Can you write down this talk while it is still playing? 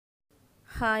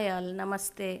Hi all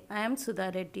నమస్తే. I'm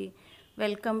Sudha Reddy.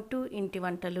 Welcome to ఇంటి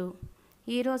వంటలు.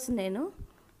 ఈరోజు నేను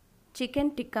చికెన్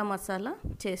టిక్కా మసాలా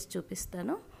చేసి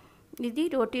చూపిస్తాను. ఇది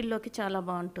రోటీల్లోకి చాలా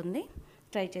బాగుంటుంది.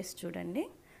 ట్రై చేసి చూడండి.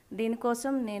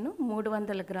 దీనికోసం నేను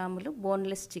 300 గ్రాములు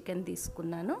బోన్లెస్ చికెన్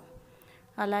తీసుకున్నాను.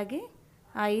 అలాగే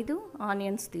 5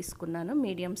 ఆనియన్స్ తీసుకున్నాను,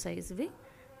 మీడియం సైజువి.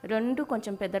 2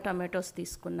 కొంచెం పెద్ద టమాటోస్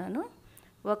తీసుకున్నాను.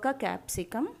 1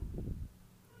 క్యాప్సికమ్,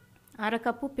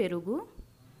 అరకప్పు పెరుగు,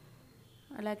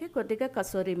 అలాగే కొద్దిగా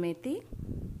కసూరి మేతి,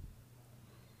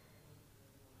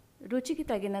 రుచికి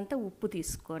తగినంత ఉప్పు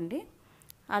తీసుకోండి.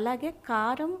 అలాగే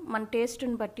కారం మన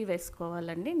టేస్ట్ని బట్టి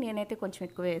వేసుకోవాలండి. నేనైతే కొంచెం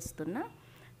ఎక్కువ వేస్తున్నా.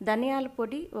 ధనియాల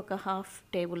పొడి 1/2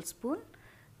 టేబుల్ స్పూన్,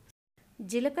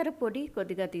 జీలకర్ర పొడి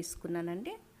కొద్దిగా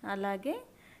తీసుకున్నానండి. అలాగే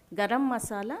గరం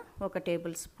మసాలా 1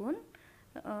 టేబుల్ స్పూన్,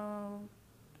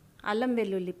 అల్లం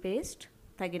వెల్లుల్లి పేస్ట్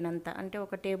తగినంత, అంటే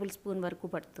 1 టేబుల్ స్పూన్ వరకు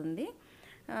పడుతుంది.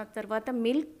 తర్వాత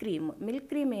మిల్క్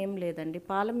క్రీమ్ ఏం లేదండి,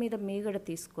 పాల మీద మీగడ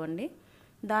తీసుకోండి.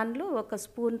 దానిలో 1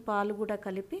 స్పూన్ పాలు కూడా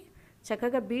కలిపి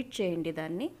చక్కగా బీట్ చేయండి.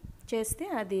 దాన్ని చేస్తే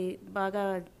అది బాగా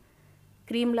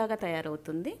క్రీమ్ లాగా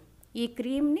తయారవుతుంది. ఈ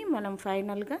క్రీమ్ని మనం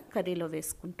ఫైనల్గా కర్రీలో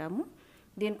వేసుకుంటాము.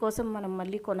 దీనికోసం మనం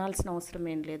మళ్ళీ కొనాల్సిన అవసరం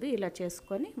ఏం లేదు, ఇలా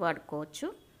చేసుకొని వాడుకోవచ్చు.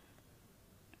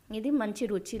 ఇది మంచి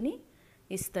రుచిని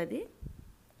ఇస్తుంది.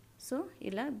 సో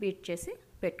ఇలా బీట్ చేసి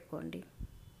పెట్టుకోండి.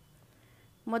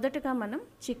 మొదటగా మనం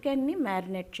చికెన్ని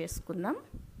మ్యారినేట్ చేసుకుందాం.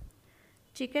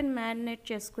 చికెన్ మ్యారినేట్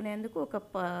చేసుకునేందుకు ఒక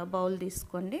బౌల్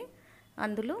తీసుకోండి.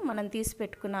 అందులో మనం తీసి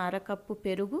పెట్టుకున్న అరకప్పు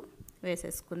పెరుగు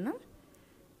వేసేసుకుందాం.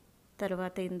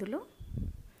 తర్వాత ఇందులో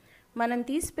మనం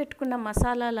తీసి పెట్టుకున్న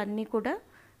మసాలాలన్నీ కూడా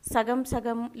సగం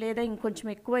సగం లేదా ఇంకొంచెం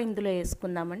ఎక్కువ ఇందులో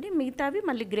వేసుకుందామండి. మిగతావి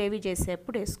మళ్ళీ గ్రేవీ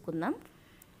చేసేప్పుడు వేసుకుందాం.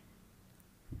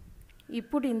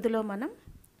 ఇప్పుడు ఇందులో మనం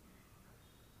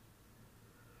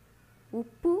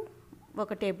ఉప్పు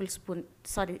 1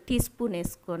 టీ స్పూన్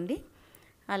వేసుకోండి.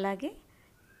 అలాగే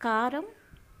కారం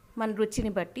మన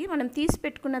రుచిని బట్టి మనం తీసి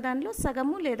పెట్టుకున్న దానిలో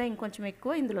సగము లేదా ఇంకొంచెం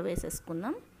ఎక్కువ ఇందులో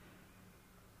వేసేసుకుందాం.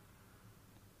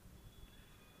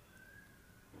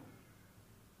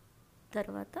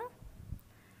 తర్వాత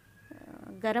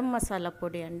గరం మసాలా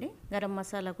పొడి అండి. గరం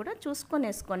మసాలా కూడా చూసుకొని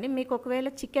వేసుకోండి. మీకు ఒకవేళ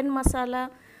చికెన్ మసాలా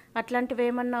అట్లాంటివి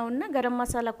ఏమన్నా ఉన్నా గరం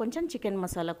మసాలా కొంచెం, చికెన్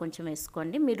మసాలా కొంచెం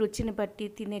వేసుకోండి. మీ రుచిని బట్టి,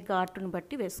 తినే ఘాటును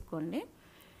బట్టి వేసుకోండి.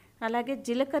 అలాగే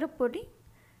జీలకర్ర పొడి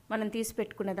మనం తీసి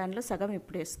పెట్టుకున్న దానిలో సగం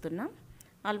ఇప్పుడు వేస్తున్నాం.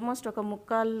 ఆల్మోస్ట్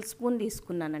 1/4 స్పూన్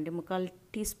తీసుకున్నానండి, 1/4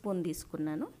 టీ స్పూన్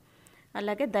తీసుకున్నాను.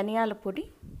 అలాగే ధనియాల పొడి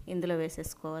ఇందులో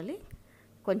వేసేసుకోవాలి,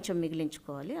 కొంచెం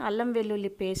మిగిలించుకోవాలి. అల్లం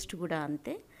వెల్లుల్లి పేస్ట్ కూడా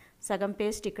అంతే, సగం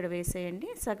పేస్ట్ ఇక్కడ వేసేయండి,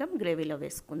 సగం గ్రేవీలో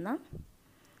వేసుకుందాం.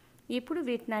 ఇప్పుడు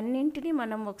వీటిని అన్నింటినీ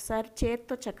మనం ఒకసారి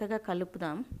చేత్తో చక్కగా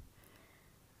కలుపుదాం.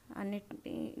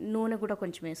 అన్నిటినీ నూనె కూడా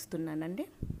కొంచెం వేస్తున్నానండి.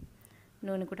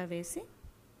 నూనె కూడా వేసి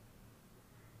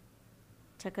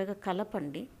చక్కగా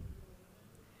కలపండి.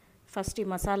 ఫస్ట్ ఈ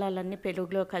మసాలాలన్నీ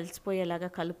పెరుగులో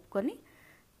కలిసిపోయేలాగా కలుపుకొని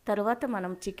తర్వాత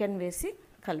మనం చికెన్ వేసి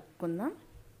కలుపుకుందాం.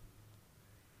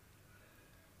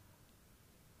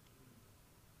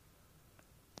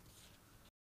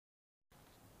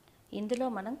 ఇందులో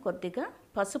మనం కొద్దిగా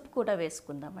పసుపు కూడా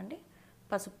వేసుకుందామండి.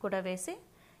 పసుపు కూడా వేసి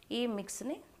ఈ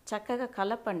మిక్స్ని చక్కగా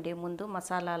కలపండి. ముందు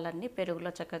మసాలాలన్నీ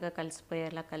పెరుగులో చక్కగా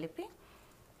కలిసిపోయేలా కలిపి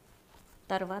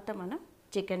తర్వాత మనం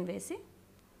చికెన్ వేసి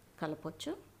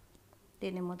కలపొచ్చు.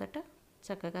 దీన్ని మొదట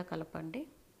చక్కగా కలపండి.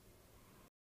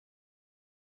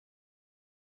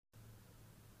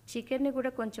 చికెన్ని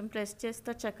కూడా కొంచెం ప్రెస్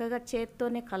చేస్తూ చక్కగా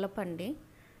చేత్తోనే కలపండి,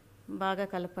 బాగా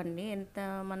కలపండి. ఎంత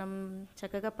మనం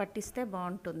చక్కగా పట్టిస్తే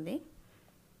బాగుంటుంది.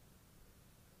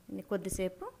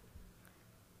 కొద్దిసేపు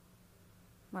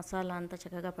మసాలా అంతా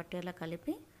చక్కగా పట్టేలా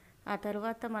కలిపి ఆ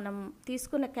తర్వాత మనం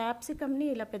తీసుకున్న క్యాప్సికమ్ని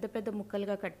ఇలా పెద్ద పెద్ద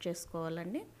ముక్కలుగా కట్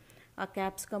చేసుకోవాలండి. ఆ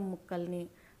క్యాప్సికమ్ ముక్కల్ని,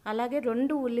 అలాగే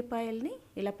 2 ఉల్లిపాయల్ని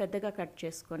ఇలా పెద్దగా కట్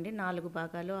చేసుకోండి. 4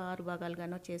 భాగాలు 6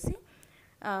 భాగాలుగానో చేసి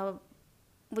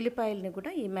ఉల్లిపాయల్ని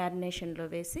కూడా ఈ మ్యారినేషన్లో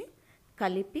వేసి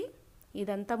కలిపి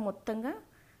ఇదంతా మొత్తంగా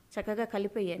చక్కగా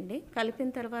కలిపేయండి. కలిపిన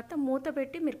తర్వాత మూత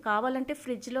పెట్టి మీరు కావాలంటే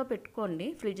ఫ్రిడ్జ్లో పెట్టుకోండి.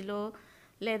 ఫ్రిడ్జ్లో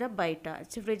లేదా బయట,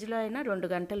 ఫ్రిడ్జ్లో అయినా 2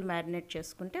 గంటలు మ్యారినేట్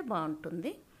చేసుకుంటే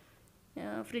బాగుంటుంది.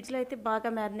 ఫ్రిడ్జ్లో అయితే బాగా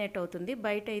మ్యారినేట్ అవుతుంది,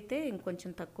 బయట అయితే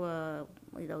ఇంకొంచెం తక్కువ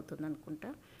ఇది అవుతుంది అనుకుంటా.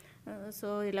 సో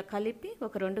ఇలా కలిపి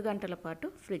ఒక 2 గంటల పాటు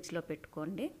ఫ్రిడ్జ్లో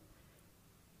పెట్టుకోండి.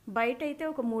 బయట అయితే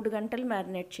ఒక 3 గంటలు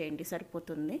మ్యారినేట్ చేయండి,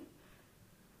 సరిపోతుంది.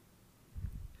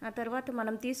 ఆ తర్వాత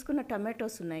మనం తీసుకున్న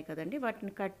టమాటోస్ ఉన్నాయి కదండి,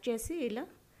 వాటిని కట్ చేసి ఇలా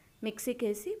మిక్సీకి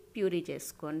వేసి ప్యూరీ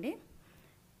చేసుకోండి.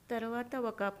 తర్వాత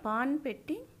ఒక పాన్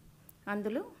పెట్టి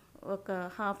అందులో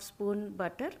 1/2 స్పూన్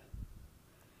బటర్,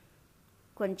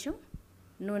 కొంచెం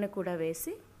నూనె కూడా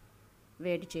వేసి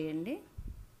వేడి చేయండి.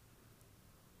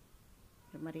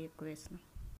 మరి ఎక్కువ వేసిన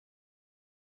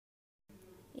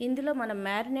ఇందులో మనం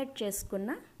మ్యారినేట్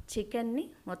చేసుకున్న చికెన్ని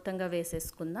మొత్తంగా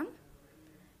వేసేసుకుందాం.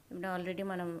 ఇప్పుడు ఆల్రెడీ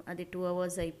మనం అది 2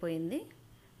 అవర్స్ అయిపోయింది.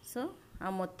 సో ఆ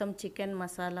మొత్తం చికెన్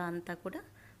మసాలా అంతా కూడా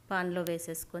పాన్లో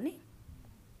వేసేసుకొని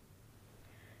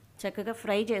చక్కగా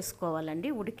ఫ్రై చేసుకోవాలండి.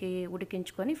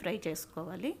 ఉడికించుకొని ఫ్రై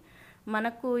చేసుకోవాలి.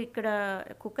 మనకు ఇక్కడ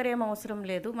కుక్కర్ ఏం అవసరం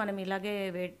లేదు, మనం ఇలాగే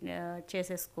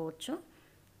చేసేసుకోవచ్చు.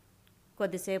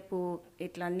 కొద్దిసేపు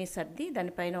ఇట్లా అన్నీ సర్ది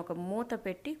దానిపైన ఒక మూత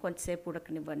పెట్టి కొంచెంసేపు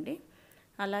ఉడకనివ్వండి.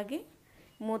 అలాగే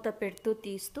మూత పెడుతూ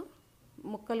తీస్తూ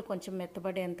ముక్కలు కొంచెం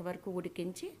మెత్తబడేంత వరకు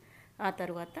ఉడికించి ఆ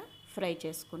తర్వాత ఫ్రై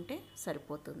చేసుకుంటే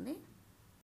సరిపోతుంది.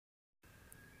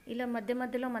 ఇలా మధ్య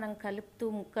మధ్యలో మనం కలుపుతూ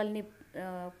ముక్కల్ని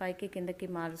పైకి కిందకి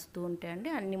మారుస్తూ ఉంటే అండి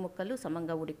అన్ని ముక్కలు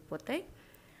సమంగా ఉడికిపోతాయి.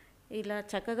 ఇలా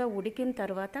చక్కగా ఉడికిన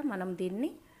తర్వాత మనం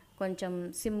దీన్ని కొంచెం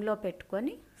సిమ్లో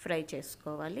పెట్టుకొని ఫ్రై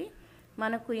చేసుకోవాలి.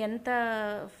 మనకు ఎంత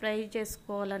ఫ్రై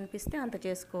చేసుకోవాలనిపిస్తే అంత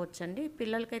చేసుకోవచ్చండి.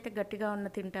 పిల్లలకైతే గట్టిగా ఉన్న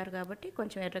తింటారు కాబట్టి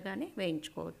కొంచెం ఎర్రగానే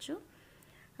వేయించుకోవచ్చు.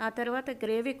 ఆ తర్వాత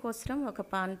గ్రేవీ కోసం ఒక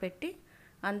పాన్ పెట్టి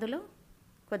అందులో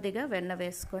కొద్దిగా వెన్న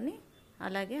వేసుకొని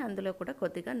అలాగే అందులో కూడా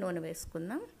కొద్దిగా నూనె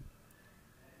వేసుకుందాం.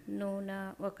 నూనె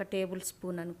 1 టేబుల్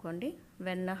స్పూన్ అనుకోండి,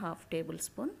 వెన్న 1/2 టేబుల్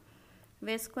స్పూన్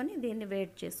వేసుకొని దీన్ని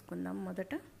వేడి చేసుకుందాం.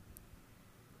 మొదట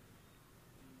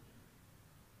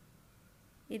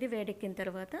ఇది వేడెక్కిన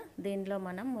తర్వాత దీనిలో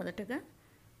మనం మొదటగా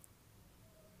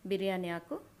బిర్యానీ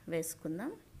ఆకు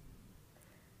వేసుకుందాం.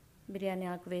 బిర్యానీ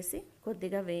ఆకు వేసి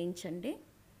కొద్దిగా వేయించండి.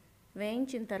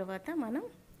 వేయించిన తర్వాత మనం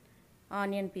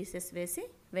ఆనియన్ పీసెస్ వేసి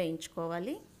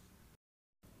వేయించుకోవాలి.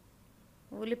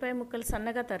 ఉల్లిపాయ ముక్కలు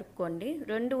సన్నగా తరుక్కోండి.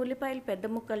 2 ఉల్లిపాయలు పెద్ద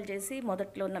ముక్కలు చేసి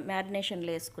మొదట్లో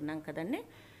మ్యారినేషన్లో వేసుకున్నాం కదండి.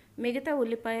 మిగతా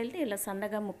ఉల్లిపాయల్ని ఇలా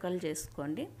సన్నగా ముక్కలు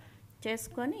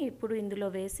చేసుకొని ఇప్పుడు ఇందులో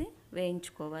వేసి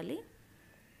వేయించుకోవాలి.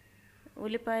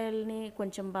 ఉల్లిపాయల్ని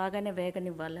కొంచెం బాగానే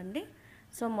వేగనివ్వాలండి.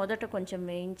 సో మొదట కొంచెం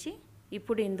వేయించి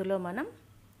ఇప్పుడు ఇందులో మనం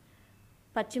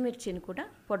పచ్చిమిర్చిని కూడా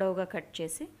పొడవుగా కట్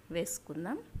చేసి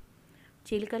వేసుకుందాం.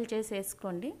 చీలికలు చేసి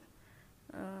వేసుకోండి,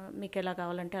 మీకు ఎలా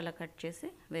కావాలంటే అలా కట్ చేసి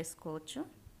వేసుకోవచ్చు.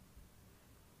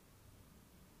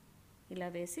 ఇలా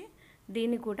వేసి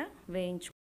దీన్ని కూడా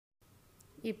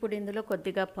ఇప్పుడు ఇందులో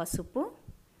కొద్దిగా పసుపు,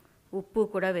 ఉప్పు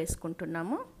కూడా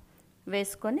వేసుకుంటున్నాము.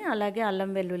 వేసుకొని అలాగే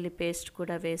అల్లం వెల్లుల్లి పేస్ట్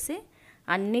కూడా వేసి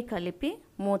అన్నీ కలిపి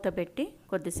మూత పెట్టి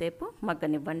కొద్దిసేపు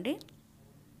మగ్గనివ్వండి.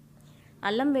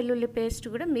 అల్లం వెల్లుల్లి పేస్ట్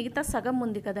కూడా మిగతా సగం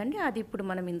ఉంది కదండి, అది ఇప్పుడు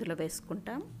మనం ఇందులో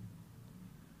వేసుకుంటాం.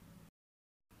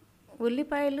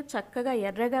 ఉల్లిపాయలు చక్కగా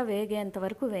ఎర్రగా వేగేంత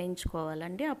వరకు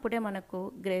వేయించుకోవాలండి. అప్పుడే మనకు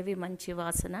గ్రేవీ మంచి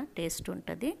వాసన టేస్ట్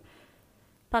ఉంటుంది.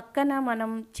 పక్కన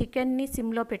మనం చికెన్ని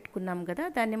సిమ్లో పెట్టుకున్నాం కదా,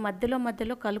 దాన్ని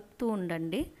మధ్యలో కలుపుతూ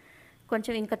ఉండండి.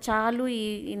 కొంచెం ఇంకా చాలు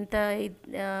ఇంత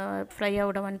ఫ్రై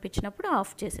అవ్వడం అనిపించినప్పుడు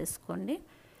ఆఫ్ చేసేసుకోండి.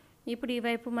 ఇప్పుడు ఈ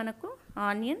వైపు మనకు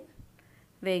ఆనియన్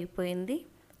వేగిపోయింది.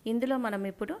 ఇందులో మనం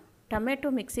ఇప్పుడు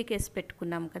టమాటో మిక్సీకి వేసి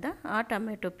పెట్టుకున్నాం కదా, ఆ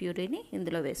టమాటో ప్యూరీని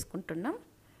ఇందులో వేసుకుంటున్నాం.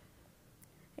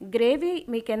 గ్రేవీ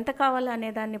మీకు ఎంత కావాలో అనే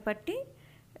దాన్ని బట్టి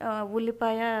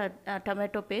ఉల్లిపాయ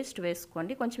టమాటో పేస్ట్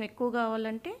వేసుకోండి. కొంచెం ఎక్కువ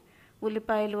కావాలంటే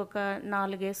ఉల్లిపాయలు ఒక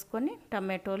 4 వేసుకొని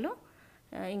టమాటోలు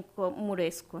ఇంకో 3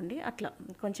 వేసుకోండి. అట్లా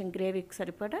కొంచెం గ్రేవీకి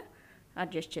సరిపడా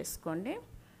అడ్జస్ట్ చేసుకోండి.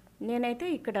 నేనైతే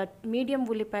ఇక్కడ మీడియం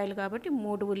ఉల్లిపాయలు కాబట్టి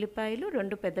 3 ఉల్లిపాయలు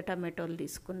 2 పెద్ద టమాటోలు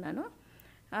తీసుకున్నాను.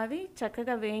 అవి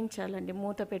చక్కగా వేయించాలండి,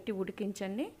 మూత పెట్టి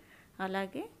ఉడికించండి.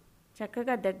 అలాగే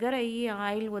చక్కగా దగ్గర అయ్యి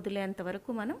ఆయిల్ వదిలేంత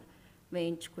వరకు మనం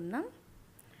వేయించుకుందాం.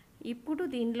 ఇప్పుడు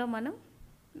దీనిలో మనం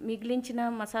మిగిలించిన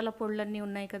మసాలా పొడులన్నీ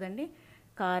ఉన్నాయి కదండి,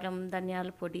 కారం, ధనియాల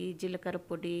పొడి, జీలకర్ర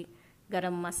పొడి,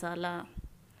 గరం మసాలా,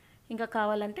 ఇంకా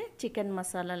కావాలంటే చికెన్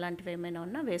మసాలా లాంటివి ఏమైనా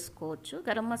ఉన్నా వేసుకోవచ్చు.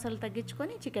 గరం మసాలా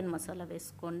తగ్గించుకొని చికెన్ మసాలా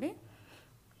వేసుకోండి.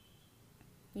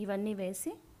 ఇవన్నీ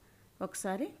వేసి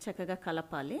ఒకసారి చక్కగా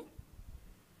కలపాలి.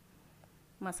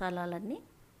 మసాలాలన్నీ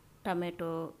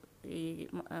టమాటో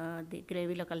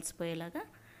గ్రేవీలో కలిసిపోయేలాగా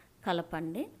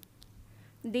కలపండి.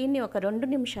 దీన్ని ఒక 2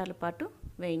 నిమిషాల పాటు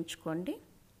వేయించుకోండి.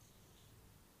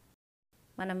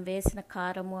 మనం వేసిన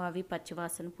కారము అవి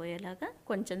పచ్చివాసన పోయేలాగా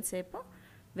కొంచెం సేపు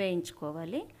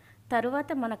వేయించుకోవాలి.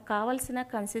 తర్వాత మనకు కావాల్సిన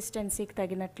కన్సిస్టెన్సీకి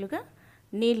తగినట్లుగా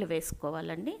నీళ్లు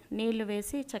వేసుకోవాలండి. నీళ్లు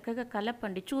వేసి చక్కగా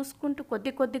కలపండి. చూసుకుంటూ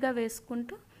కొద్దిగా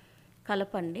వేసుకుంటూ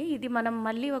కలపండి. ఇది మనం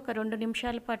మళ్ళీ ఒక 2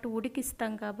 నిమిషాల పాటు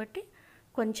ఉడికిస్తాం కాబట్టి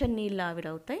కొంచెం నీళ్ళు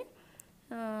ఆవిరవుతాయి.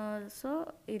 సో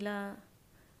ఇలా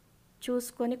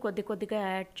చూసుకొని కొద్దిగా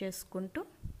యాడ్ చేసుకుంటూ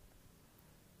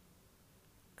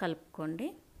కలుపుకోండి.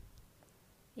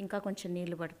 ఇంకా కొంచెం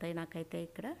నీళ్ళు పడతాయి నాకైతే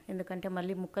ఇక్కడ, ఎందుకంటే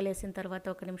మళ్ళీ ముక్కలు వేసిన తర్వాత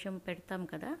 1 నిమిషం పెడతాం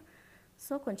కదా,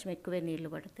 సో కొంచెం ఎక్కువే నీళ్ళు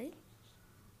పడతాయి.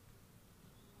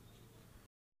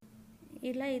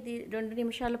 ఇలా ఇది 2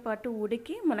 నిమిషాల పాటు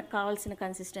ఉడికి మనకు కావాల్సిన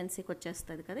కన్సిస్టెన్సీకి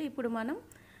వచ్చేస్తుంది కదా. ఇప్పుడు మనం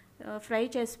ఫ్రై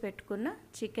చేసి పెట్టుకున్న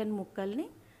చికెన్ ముక్కల్ని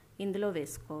ఇందులో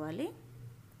వేసుకోవాలి.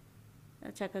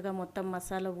 చక్కగా మొత్తం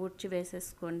మసాలా ఊడ్చి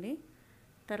వేసేసుకోండి.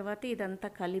 తర్వాత ఇదంతా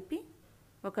కలిపి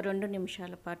ఒక 2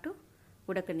 నిమిషాల పాటు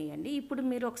ఉడకనియండి. ఇప్పుడు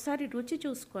మీరు ఒకసారి రుచి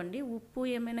చూసుకోండి, ఉప్పు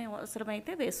ఏమైనా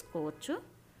అవసరమైతే వేసుకోవచ్చు.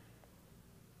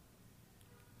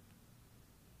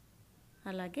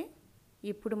 అలాగే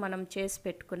ఇప్పుడు మనం చేసి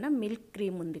పెట్టుకున్న మిల్క్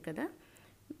క్రీమ్ ఉంది కదా,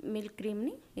 మిల్క్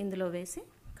క్రీమ్ని ఇందులో వేసి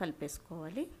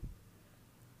కలిపేసుకోవాలి.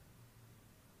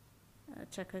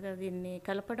 చక్కగా దీన్ని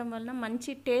కలపడం వలన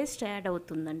మంచి టేస్ట్ యాడ్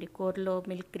అవుతుందండి కూరలో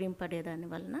మిల్క్ క్రీమ్ పడేదాని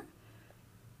వలన.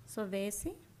 సో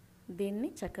వేసి దీన్ని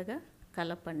చక్కగా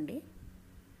కలపండి.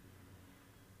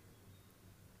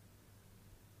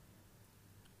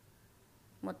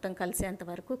 మొత్తం కలిసేంత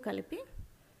వరకు కలిపి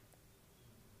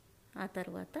ఆ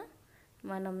తర్వాత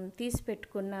మనం తీసి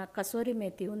పెట్టుకున్న కసూరి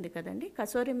మేతి ఉంది కదండి.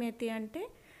 కసూరి మేతి అంటే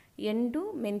ఎండు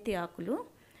మెంతి ఆకులు.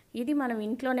 ఇది మనం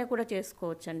ఇంట్లోనే కూడా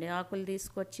చేసుకోవచ్చండి. ఆకులు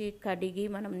తీసుకొచ్చి కడిగి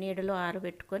మనం నీడలో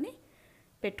ఆరబెట్టుకొని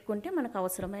పెట్టుకుంటే మనకు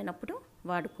అవసరమైనప్పుడు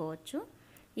వాడుకోవచ్చు.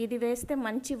 ఇది వేస్తే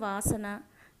మంచి వాసన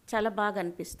చాలా బాగా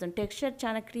అనిపిస్తుంది. టెక్స్చర్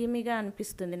చాలా క్రీమీగా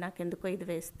అనిపిస్తుంది నాకు ఎందుకో ఇది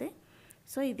వేస్తే.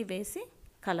 సో ఇది వేసి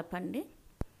కలపండి.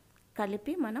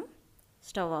 కలిపి మనం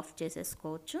స్టవ్ ఆఫ్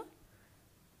చేసేసుకోవచ్చు.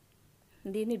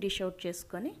 దీన్ని డిష్ అవుట్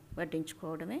చేసుకొని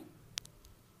వడ్డించుకోవడమే.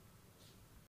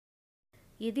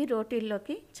 ఇది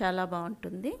రోటీల్లోకి చాలా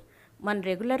బాగుంటుంది. మన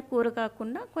రెగ్యులర్ కూర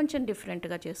కాకుండా కొంచెం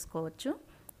డిఫరెంట్గా చేసుకోవచ్చు.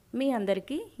 మీ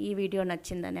అందరికీ ఈ వీడియో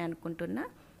నచ్చిందని అనుకుంటున్నా.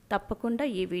 తప్పకుండా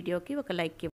ఈ వీడియోకి ఒక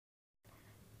లైక్ ఇవ్వండి.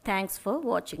 Thanks for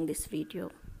watching this video.